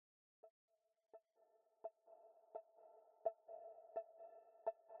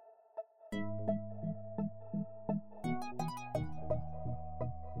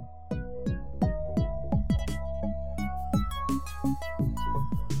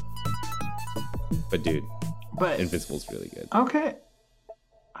But dude, But Invincible's really good. okay,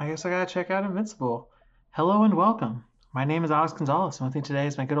 I guess I gotta check out Invincible. Hello and welcome. My name is Alex Gonzalez, and with me today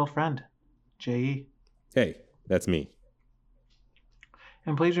is my good old friend, J.E. Hey, that's me.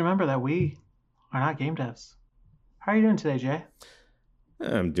 And please remember that we are not game devs. How are you doing today, Jay?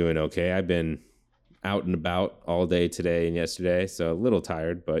 I'm doing okay. I've been out and about all day today and yesterday, so a little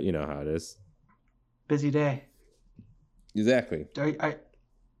tired, but you know how it is. Busy day. Exactly.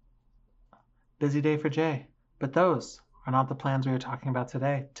 Busy day for Jay. But those are not the plans we are talking about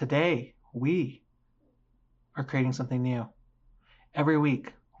today. Today, we are creating something new. Every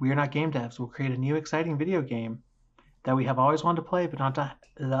week, We Are Not Game Devs will create a new exciting video game that we have always wanted to play, but not to...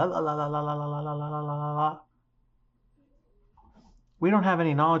 We don't have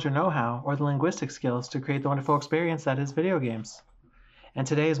any knowledge or know-how or the linguistic skills to create the wonderful experience that is video games. And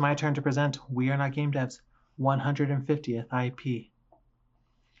today is my turn to present We Are Not Game Devs' 150th IP.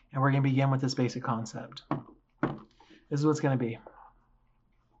 And we're going to begin with this basic concept. This is what's going to be.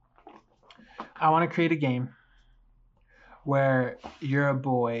 I want to create a game where you're a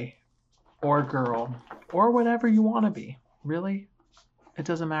boy or girl or whatever you want to be. Really? It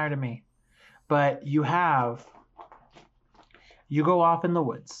doesn't matter to me. But you go off in the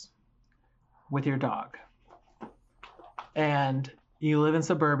woods with your dog. And you live in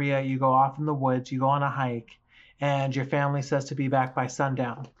suburbia, you go off in the woods, you go on a hike, and your family says to be back by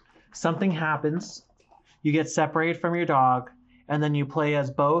sundown. Something happens, you get separated from your dog, and then you play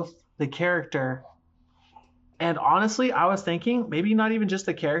as both the character. And honestly, I was thinking maybe not even just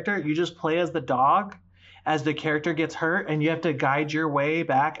the character, you just play as the dog as the character gets hurt, and you have to guide your way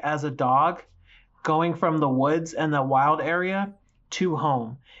back as a dog going from the woods and the wild area to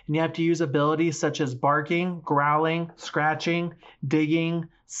home. And you have to use abilities such as barking, growling, scratching, digging,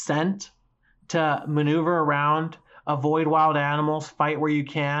 scent to maneuver around, avoid wild animals, fight where you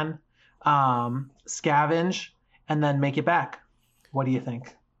can, scavenge, and then make it back. What do you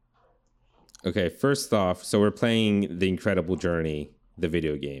think? Okay, first off, so we're playing The Incredible Journey, the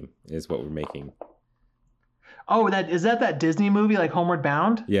video game, is what we're making. Oh, is that Disney movie, like Homeward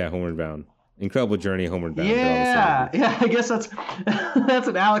Bound? Yeah, Homeward Bound. Incredible Journey, Homeward Bound. Yeah, I guess that's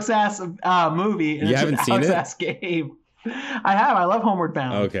an Alex Ass movie. And you it's haven't an seen Alex it? Ass game. I have. I love Homeward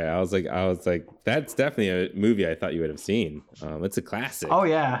Bound. Okay, I was like, that's definitely a movie I thought you would have seen. It's a classic. Oh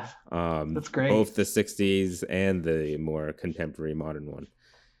yeah, that's great. Both the '60s and the more contemporary modern one.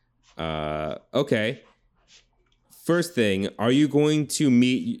 Okay. First thing, are you going to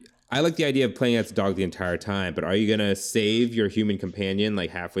meet? I like the idea of playing as a dog the entire time, but are you gonna save your human companion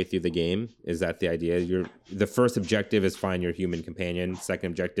like halfway through the game? Is that the idea? The first objective is find your human companion.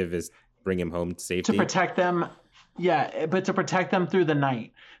 Second objective is bring him home to safety. To protect them. Yeah, but to protect them through the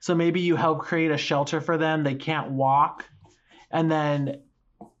night. So maybe you help create a shelter for them. They can't walk. And then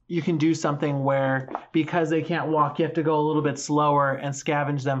you can do something where because they can't walk, you have to go a little bit slower and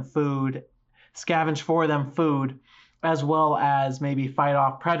scavenge for them food, as well as maybe fight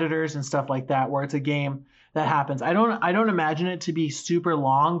off predators and stuff like that, where it's a game that happens. I don't imagine it to be super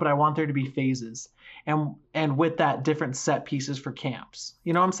long, but I want there to be phases. And with that, different set pieces for camps.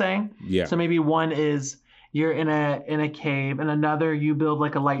 You know what I'm saying? Yeah. So maybe one is you're in a cave, and another you build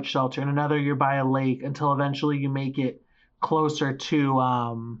like a light shelter, and another you're by a lake until eventually you make it closer to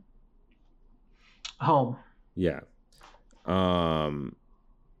home. Yeah.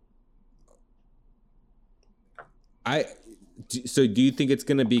 So do you think it's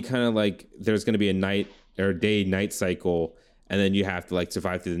going to be kind of like there's going to be a night or day night cycle and then you have to like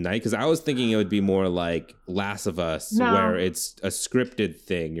survive through the night? Because I was thinking it would be more like Last of Us, where it's a scripted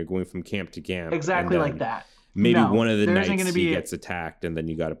thing. You're going from camp to camp. Exactly like that. Maybe one of the nights he gets attacked and then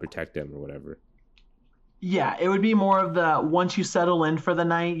you got to protect him or whatever. Yeah, it would be more of the once you settle in for the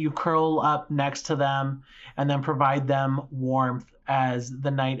night, you curl up next to them and then provide them warmth as the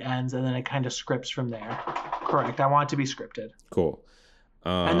night ends, and then it kind of scripts from there. Correct. I want it to be scripted. Cool.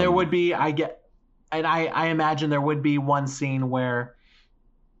 And there would be, I imagine there would be one scene where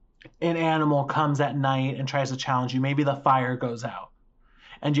an animal comes at night and tries to challenge you. Maybe the fire goes out,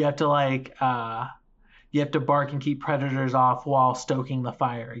 and you have to bark and keep predators off while stoking the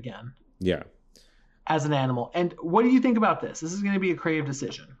fire again. Yeah. As an animal. And what do you think about this? This is going to be a creative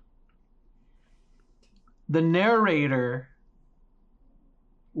decision. The narrator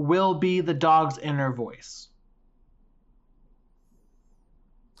will be the dog's inner voice.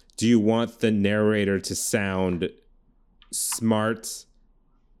 Do you want the narrator to sound smart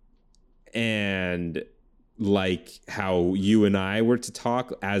and like how you and I were to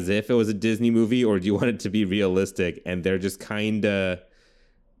talk as if it was a Disney movie, or do you want it to be realistic and they're just kind of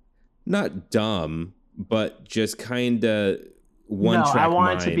not dumb, but just kind of one No, I track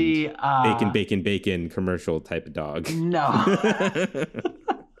want mind, it to be bacon, bacon, bacon commercial type of dog. No.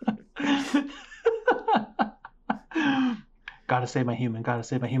 Gotta save my human. Gotta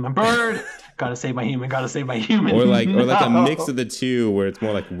save my human. Bird. Gotta save my human. Gotta save my human. or like a No. mix of the two, where it's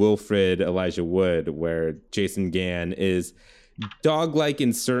more like Wilfred Elijah Wood, where Jason Gann is dog-like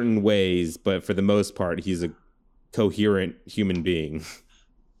in certain ways, but for the most part, he's a coherent human being.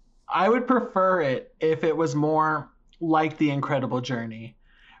 I would prefer it if it was more like The Incredible Journey,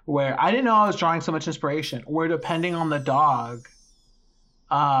 where I didn't know I was drawing so much inspiration. Where depending on the dog,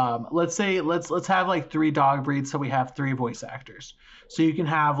 let's say let's have like 3 dog breeds, so we have 3 voice actors. So you can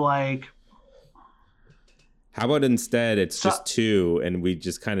have like. How about instead it's just 2, and we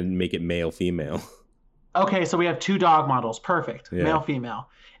just kind of make it male female? Okay, so we have 2 dog models. Perfect. Yeah. Male, female.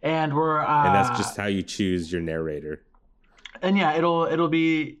 And we're and that's just how you choose your narrator. And yeah, it'll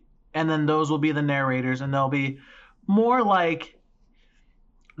be, and then those will be the narrators, and they'll be more like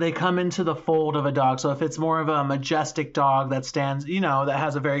they come into the fold of a dog. So if it's more of a majestic dog that stands, that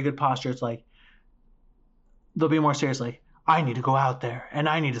has a very good posture, it's like they'll be more serious, like, I need to go out there and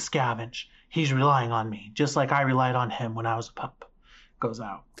I need to scavenge. He's relying on me, just like I relied on him when I was a pup. Goes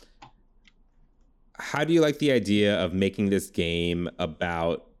out. How do you like the idea of making this game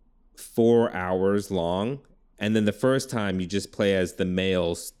about 4 hours long, and then the first time you just play as the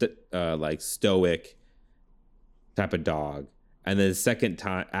male like stoic type of dog, and then the second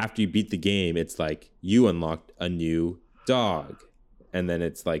time after you beat the game, it's like you unlocked a new dog, and then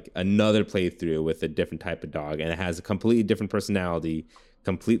it's like another playthrough with a different type of dog, and it has a completely different personality,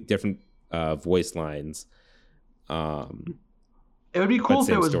 complete different voice lines. It would be cool if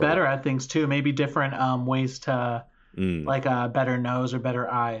it was story. better at things too. Maybe different ways to, like a better nose or better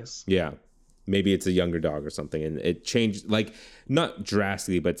eyes. Yeah. Maybe it's a younger dog or something, and it changed, like, not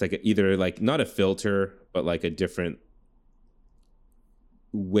drastically, but it's like either like not a filter, but like a different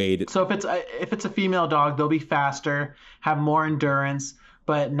way to. So if it's a female dog, they'll be faster, have more endurance,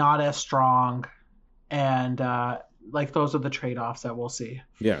 but not as strong, and like those are the trade-offs that we'll see.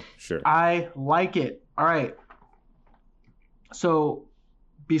 Yeah, sure. I like it. All right. So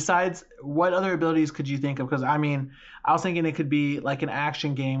besides, what other abilities could you think of? Because I was thinking it could be like an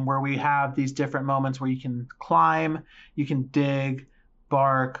action game where we have these different moments where you can climb, you can dig,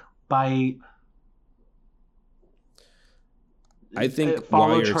 bark, bite. I think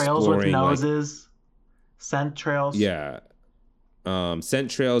follow trails with noses, scent trails. Yeah. Scent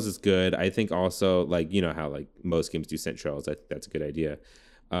trails is good. I think also, like, how like most games do scent trails. I think that's a good idea.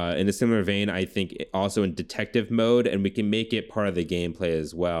 In a similar vein, I think also in detective mode, and we can make it part of the gameplay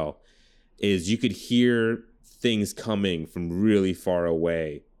as well, is you could hear things coming from really far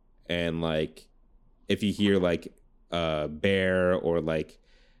away. And like, if you hear like a bear or like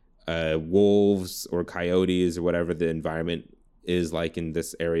wolves or coyotes or whatever the environment is like in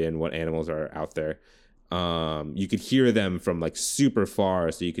this area and what animals are out there, you could hear them from like super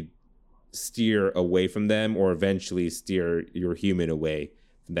far, so you could steer away from them or eventually steer your human away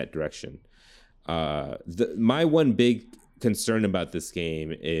from that direction. My one big concern about this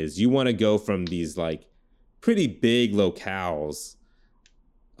game is you want to go from these like pretty big locales,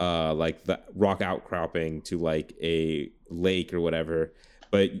 like the rock outcropping, to like a lake or whatever,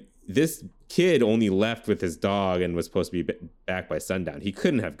 but this kid only left with his dog and was supposed to be back by sundown. He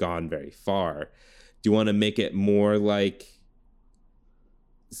couldn't have gone very far. Do you want to make it more like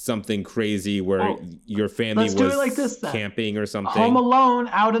something crazy where your family was like this, camping or something? Home Alone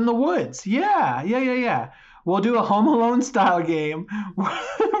out in the woods. Yeah. We'll do a Home Alone style game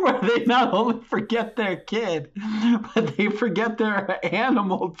where they not only forget their kid, but they forget their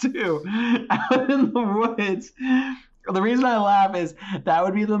animal too, out in the woods. The reason I laugh is that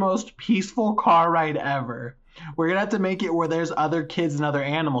would be the most peaceful car ride ever. We're going to have to make it where there's other kids and other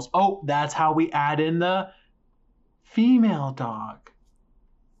animals. Oh, that's how we add in the female dog.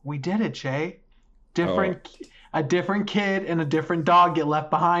 We did it, Jay. A different kid and a different dog get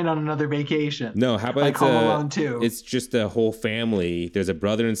left behind on another vacation. No, how about like Home Alone 2? It's just a whole family. There's a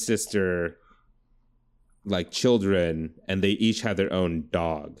brother and sister, like children, and they each have their own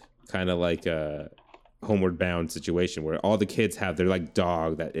dog. Kind of like a Homeward Bound situation where all the kids have their like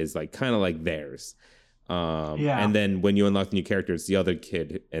dog that is like kind of like theirs. And then when you unlock the new character, it's the other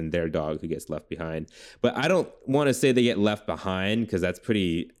kid and their dog who gets left behind. But I don't want to say they get left behind, because that's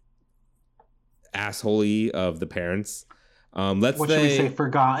pretty assholey of the parents. Should we say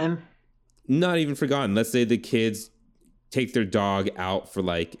forgotten? Not even forgotten. Let's say the kids take their dog out for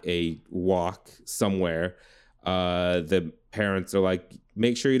like a walk somewhere. The parents are like,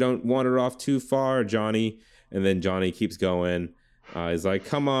 make sure you don't wander off too far, Johnny. And then Johnny keeps going. He's like,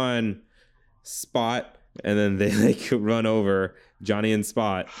 come on, Spot. and then they like run over Johnny and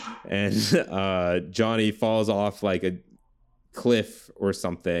Spot, and Johnny falls off like a cliff or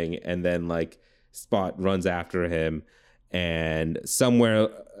something, and then like Spot runs after him, and somewhere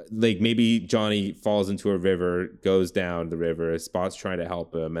like maybe Johnny falls into a river, goes down the river, Spot's trying to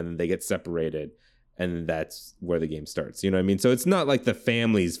help him, and then they get separated, and that's where the game starts. You know what I mean? So it's not like the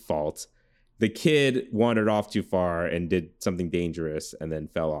family's fault. The kid wandered off too far and did something dangerous and then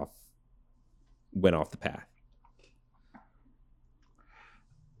went off the path.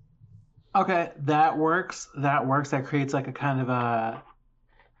 Okay, that works. That creates like a kind of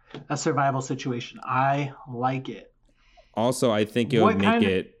a survival situation. I like it. Also, I think it would make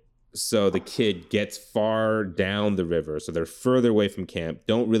it so the kid gets far down the river, so they're further away from camp,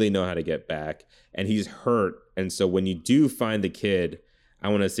 don't really know how to get back, and he's hurt. And so when you do find the kid, I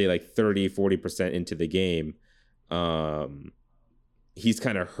want to say like 30-40% into the game, he's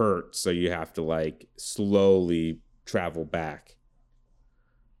kind of hurt, so you have to like slowly travel back.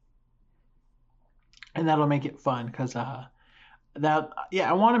 And that'll make it fun because I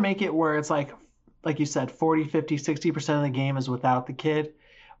want to make it where it's like you said, 40, 50, 60% of the game is without the kid,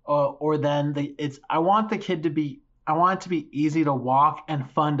 or then I want it to be easy to walk and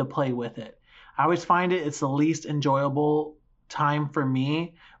fun to play with it. I always find it's the least enjoyable time for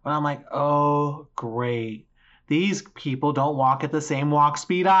me when I'm like, oh great, these people don't walk at the same walk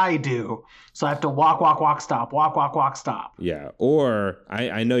speed I do, so I have to walk, stop. Yeah, or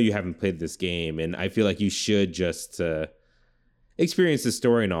I know you haven't played this game, and I feel like you should just experience the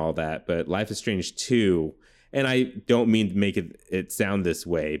story and all that, but Life is Strange 2, and I don't mean to make it sound this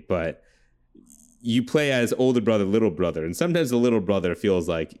way, but you play as older brother, little brother, and sometimes the little brother feels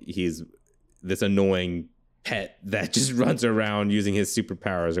like he's this annoying pet that just runs around using his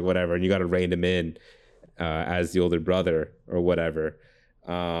superpowers or whatever, and you got to rein him in as the older brother or whatever.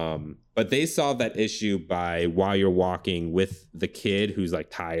 But they solve that issue by, while you're walking with the kid who's like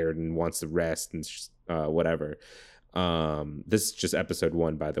tired and wants to rest and whatever. This is just episode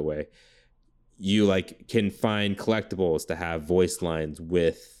 1, by the way. You like can find collectibles to have voice lines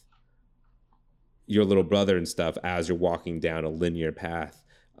with your little brother and stuff as you're walking down a linear path.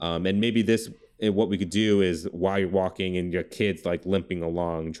 And maybe what we could do is, while you're walking and your kid's like limping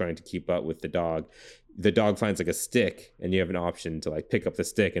along trying to keep up with the dog finds like a stick, and you have an option to like pick up the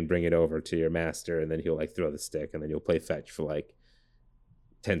stick and bring it over to your master, and then he'll like throw the stick, and then you'll play fetch for like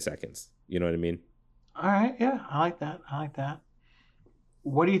 10 seconds. You know what I mean? All right, yeah, I like that.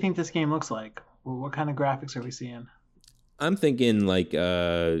 What do you think this game looks like? What kind of graphics are we seeing? I'm thinking like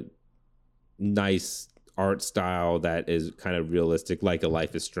a nice art style that is kind of realistic, like a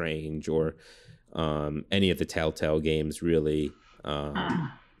Life is Strange or any of the Telltale games, really.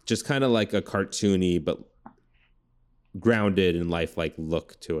 Just kind of like a cartoony but grounded and lifelike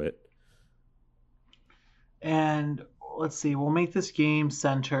look to it. And let's see, we'll make this game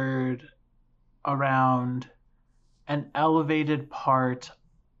centered around an elevated part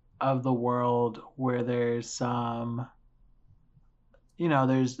of the world where there's some,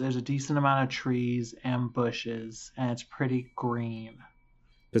 there's a decent amount of trees and bushes, and it's pretty green.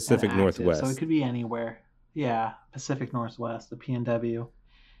 Pacific Northwest. So it could be anywhere. Yeah, Pacific Northwest, the PNW.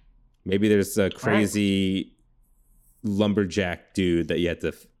 Maybe there's a crazy lumberjack dude that you have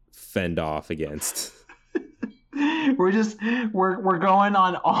to fend off against. We're going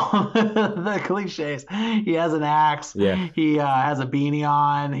on all the cliches. He has an axe. Yeah. He has a beanie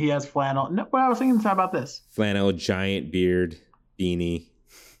on. He has flannel. No, what I was thinking about this. Flannel, giant beard, beanie.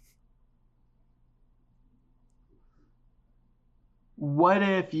 What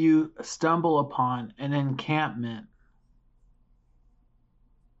if you stumble upon an encampment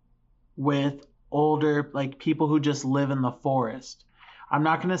with older, like people who just live in the forest? I'm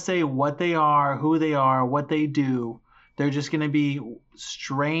not going to say what they are, who they are, what they do. They're just going to be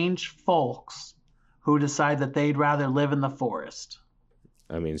strange folks who decide that they'd rather live in the forest.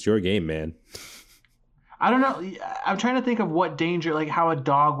 I mean, it's your game, man. I don't know. I'm trying to think of what danger, like how a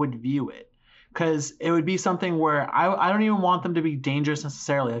dog would view it. Because it would be something where I don't even want them to be dangerous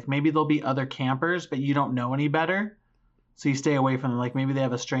necessarily. Like maybe there'll be other campers, but you don't know any better. So you stay away from them. Like maybe they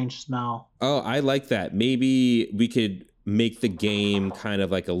have a strange smell. Oh, I like that. Maybe we could make the game kind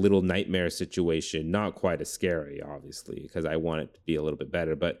of like a little nightmare situation. Not quite as scary, obviously, because I want it to be a little bit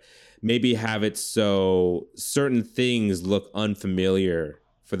better. But maybe have it so certain things look unfamiliar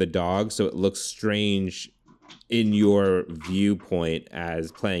for the dog. So it looks strange in your viewpoint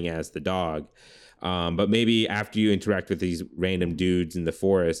as playing as the dog. But maybe after you interact with these random dudes in the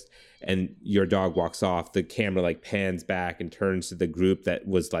forest and your dog walks off, the camera like pans back and turns to the group that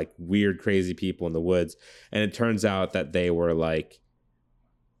was like weird, crazy people in the woods. And it turns out that they were like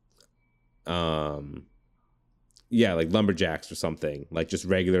yeah, like lumberjacks or something, like just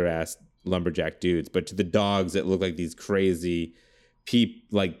regular ass lumberjack dudes. But to the dogs, it looked like these crazy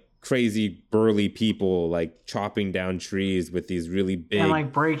crazy burly people like chopping down trees with these really big and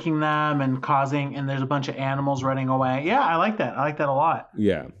like breaking them and causing, and there's a bunch of animals running away. Yeah, I like that. I like that a lot.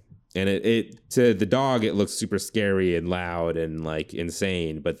 yeah. And it to the dog, it looks super scary and loud and like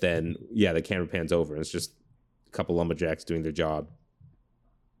insane. But then, yeah, the camera pans over and it's just a couple lumberjacks doing their job.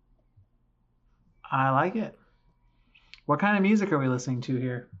 I like it. What kind of music are we listening to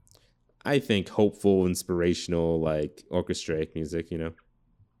here? I think hopeful, inspirational, like orchestraic music, you know?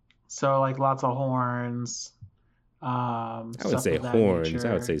 So like lots of horns. I would say horns. Nature.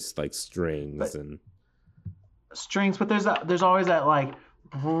 I would say like strings but, and strings, but there's always that like,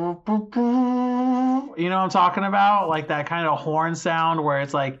 you know what I'm talking about? Like that kind of horn sound where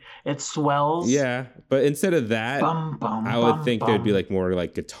it's like it swells. yeah. But instead of that, bum, bum, I would bum, think bum. there'd be like more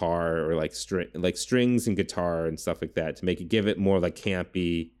like guitar or like strings and guitar and stuff like that to give it more like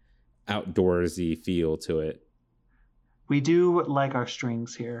campy, outdoorsy feel to it. We do like our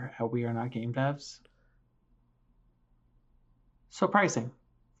strings here at We Are Not Game Devs. So pricing.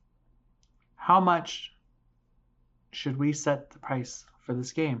 How much should we set the price for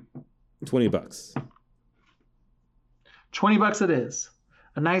this game? $20. $20 it is.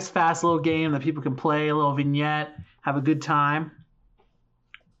 A nice fast little game that people can play, a little vignette, have a good time.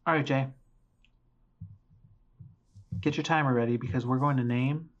 All right, Jay. Get your timer ready because we're going to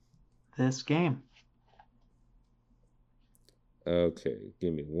name this game. Okay,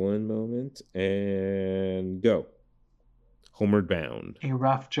 give me one moment and go. Homeward Bound. A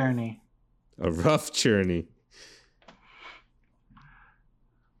rough journey. A rough journey.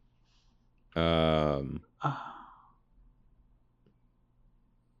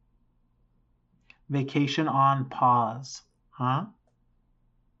 Vacation on pause. Huh?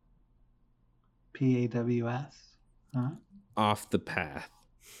 PAWS. Huh? Off the path.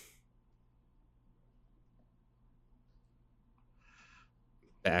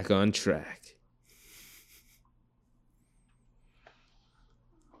 Back on track.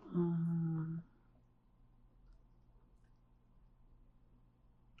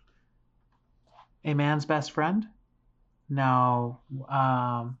 A man's best friend? No.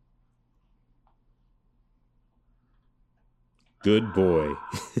 Good boy.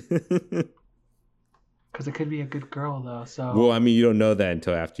 Because it could be a good girl, though. So. Well, I mean, you don't know that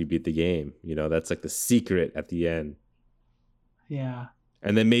until after you beat the game. You know, that's like the secret at the end. Yeah.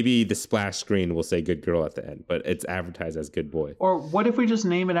 And then maybe the splash screen will say "good girl" at the end, but it's advertised as "good boy." Or what if we just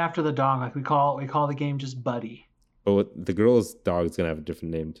name it after the dog? Like we call the game just Buddy. But the girl's dog is gonna have a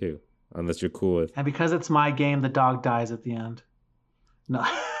different name too, unless you're cool with. And because it's my game, the dog dies at the end. No,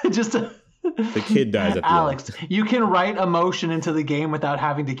 just the kid dies at the Alex, end. You can write emotion into the game without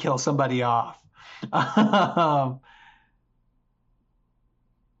having to kill somebody off.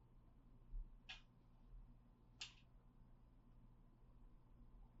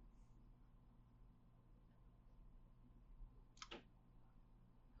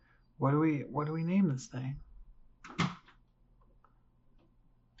 What do we name this thing?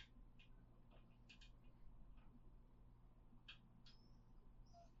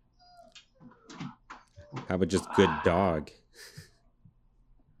 How about just good dog?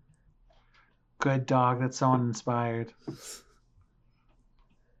 Good dog. That's so uninspired.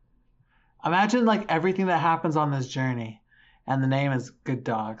 Imagine like everything that happens on this journey, and the name is Good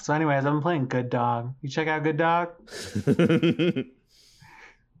Dog. So, anyways, I'm playing Good Dog. You check out Good Dog.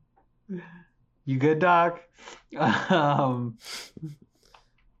 You good, dog?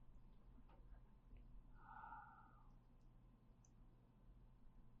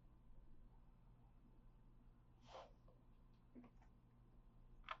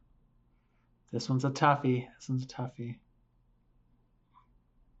 This one's a toughie.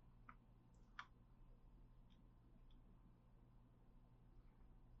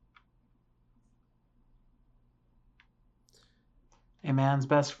 A man's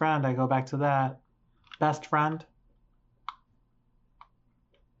best friend. I go back to that. Best friend.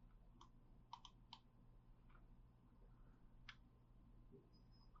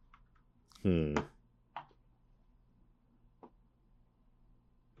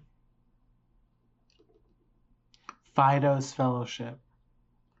 Fido's Fellowship.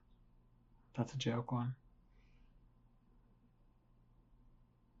 That's a joke one.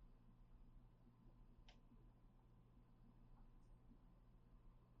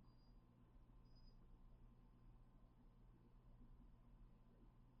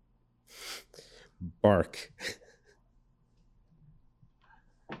 Bark.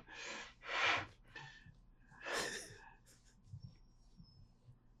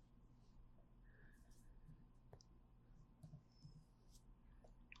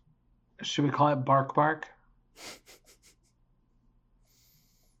 Should we call it Bark Bark?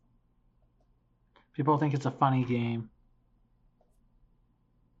 People think it's a funny game.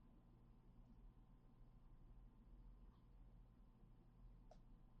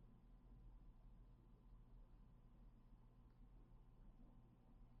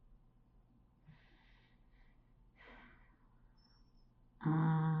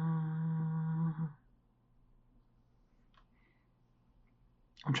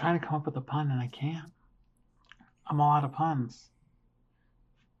 I'm trying to come up with a pun and I can't. I'm all out of puns.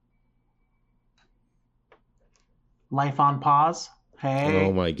 Life on pause. Hey.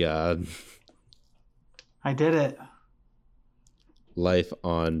 Oh my god. I did it. Life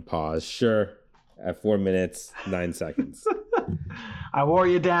on pause. Sure. At 4 minutes, 9 seconds. I wore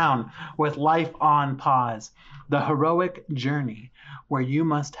you down with Life on Pause, the heroic journey where you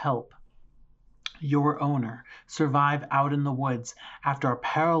must help your owner survive out in the woods after a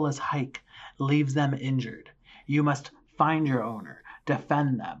perilous hike leaves them injured. You must find your owner,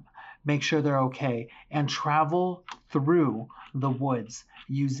 defend them, make sure they're okay, and travel through the woods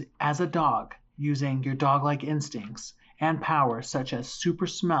as a dog, using your dog-like instincts and powers such as super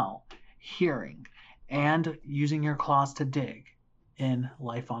smell, hearing, and using your claws to dig in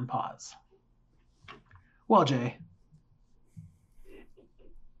Life on Pause. Well, Jay,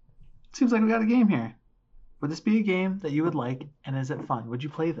 seems like we got a game here. Would this be a game that you would like, and is it fun? Would you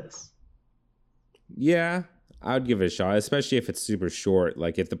play this? Yeah, I would give it a shot, especially if it's super short.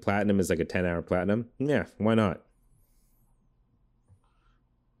 Like if the platinum is like a 10-hour platinum, yeah, why not?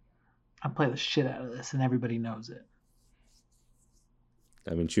 I'd play the shit out of this, and everybody knows it.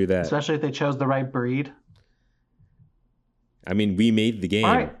 I mean, true that. Especially if they chose the right breed. I mean, we made the game.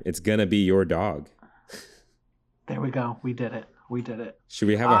 Right. It's gonna be your dog. There we go. We did it. Should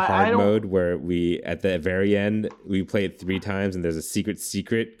we have a hard mode where we, at the very end, we play it 3 times and there's a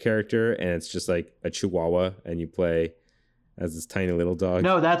secret character and it's just like a chihuahua and you play as this tiny little dog?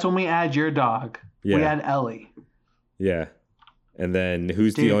 No, that's when we add your dog. Yeah. We add Ellie. Yeah. And then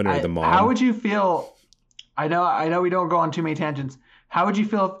who's the owner of the mom? How would you feel? I know we don't go on too many tangents. How would you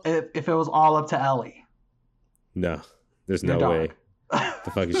feel if it was all up to Ellie? No, there's no way.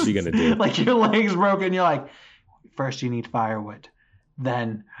 The fuck is she gonna do? Like your leg's broken, you're like, first you need firewood,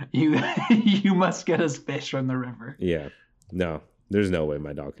 then you must get us fish from the river. Yeah, no, there's no way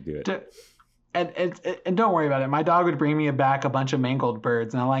my dog could do it. And don't worry about it. My dog would bring me back a bunch of mangled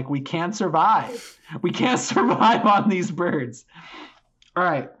birds, and I'm like, we can't survive. We can't survive on these birds. All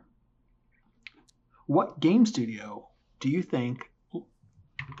right. What game studio do you think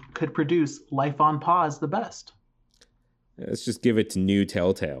could produce Life on Pause the best? Let's just give it to New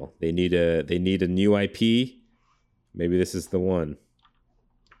Telltale. They need a new IP. Maybe this is the one.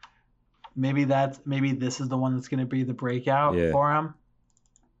 Maybe this is the one that's going to be the breakout for him.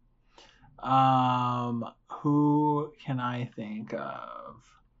 Who can I think of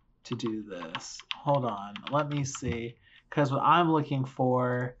to do this? Hold on, let me see. Because what I'm looking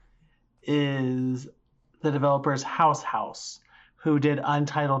for is the developers House, who did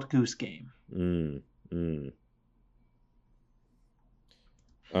Untitled Goose Game.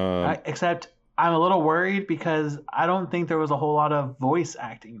 Except I'm a little worried because I don't think there was a whole lot of voice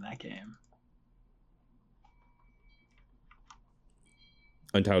acting in that game.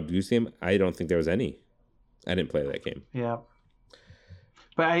 Untitled Goose Game? I don't think there was any. I didn't play that game. Yeah.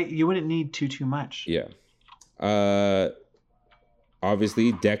 But you wouldn't need too much. Yeah.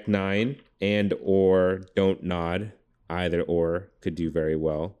 Obviously, Deck 9 and or Don't Nod, either or, could do very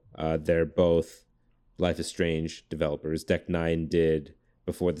well. They're both Life is Strange developers. Deck 9 did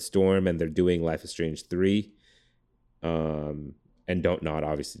Before the Storm, and they're doing Life is Strange 3. And Don't Nod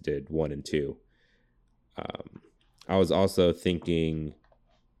obviously did 1 and 2. I was also thinking...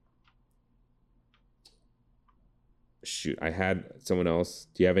 Shoot, I had someone else.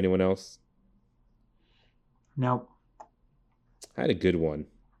 Do you have anyone else? Nope. I had a good one.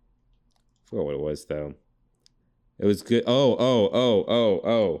 I forgot what it was, though. It was good.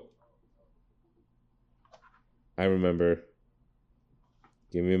 Oh. I remember.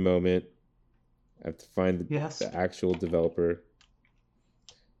 Give me a moment. I have to find the actual developer.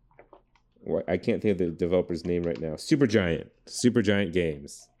 I can't think of the developer's name right now. Supergiant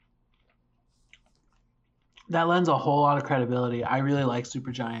Games. That lends a whole lot of credibility. I really like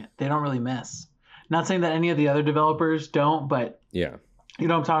Supergiant. They don't really miss. Not saying that any of the other developers don't, but yeah, you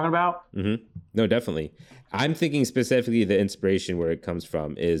know what I'm talking about? Mm-hmm. No, definitely. I'm thinking specifically the inspiration where it comes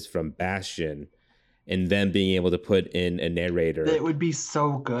from is from Bastion, and them being able to put in a narrator. It would be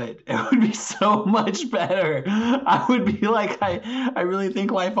so good. It would be so much better. I would be like, I really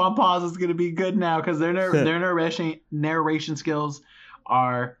think Life on Pause is going to be good now because their narration skills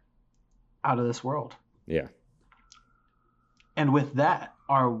are out of this world. Yeah. And with that,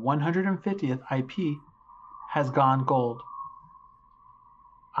 our 150th IP has gone gold.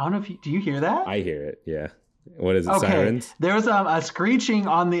 I don't know if do you hear that? I hear it. Yeah. What is it? Okay. Sirens? There was a screeching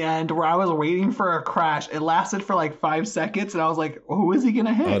on the end where I was waiting for a crash. It lasted for like 5 seconds, and I was like, "Who is he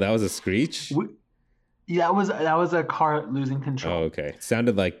gonna hit?" Oh, that was a screech. Yeah, that was a car losing control. Oh, okay. It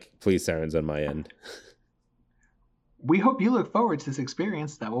sounded like police sirens on my end. We hope you look forward to this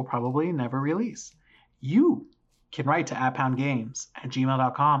experience that will probably never release. You can write to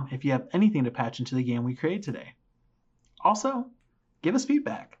 @poundgames@gmail.com if you have anything to patch into the game we created today. Also, give us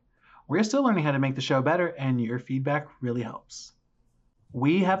feedback. We're still learning how to make the show better, and your feedback really helps.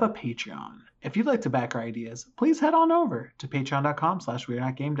 We have a Patreon. If you'd like to back our ideas, please head on over to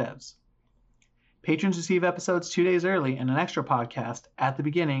patreon.com/wearenotgamedevs. Patrons receive episodes 2 days early and an extra podcast at the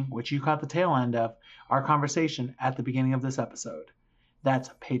beginning, which you caught the tail end of our conversation at the beginning of this episode. That's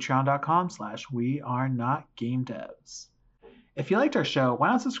patreon.com/wearenotgamedevs. If you liked our show, why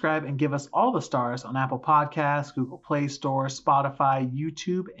not subscribe and give us all the stars on Apple Podcasts, Google Play Store, Spotify,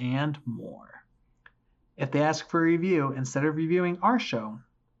 YouTube, and more. If they ask for a review, instead of reviewing our show,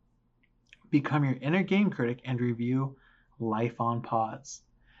 become your inner game critic and review Life on Pause,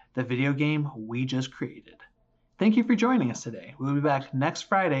 the video game we just created. Thank you for joining us today. We'll be back next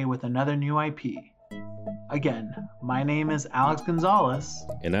Friday with another new IP. Again, my name is Alex Gonzalez.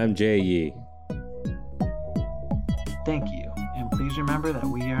 And I'm Jay Yee. Thank you. And please remember that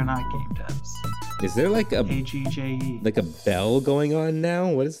we are not game devs. Is there like a AGJE. like a bell going on now?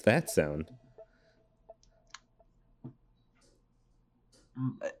 What does that sound?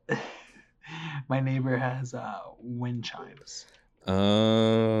 My neighbor has wind chimes.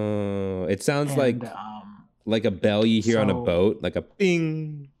 Oh, it sounds like a bell you hear on a boat, like a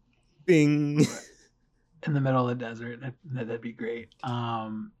bing, bing. In the middle of the desert, that'd be great.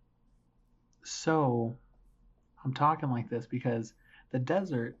 So I'm talking like this because the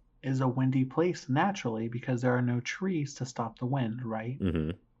desert is a windy place naturally because there are no trees to stop the wind, right?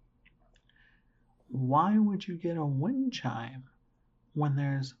 Mm-hmm. Why would you get a wind chime when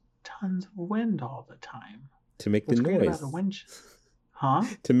there's tons of wind all the time? To make the noise. Huh?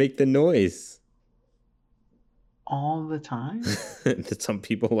 To make the noise. All the time? Some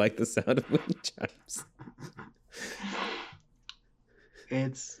people like the sound of wind chimes.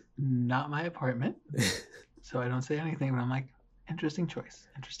 It's not my apartment, so I don't say anything, but I'm like, interesting choice.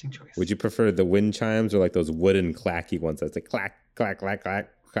 Would you prefer the wind chimes or like those wooden clacky ones that's like clack, clack, clack, clack,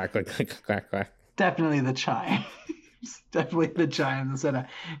 clack, clack, clack, clack, clack? Definitely the chimes. Definitely the chimes instead of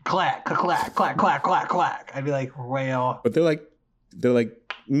clack, clack, clack, clack, clack, clack. I'd be like, well. But they're like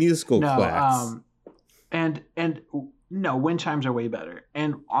musical clacks. And no, wind chimes are way better.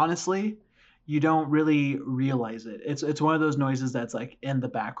 And honestly, you don't really realize it. It's one of those noises that's like in the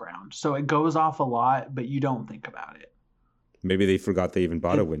background. So it goes off a lot, but you don't think about it. Maybe they forgot they even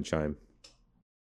bought a wind chime.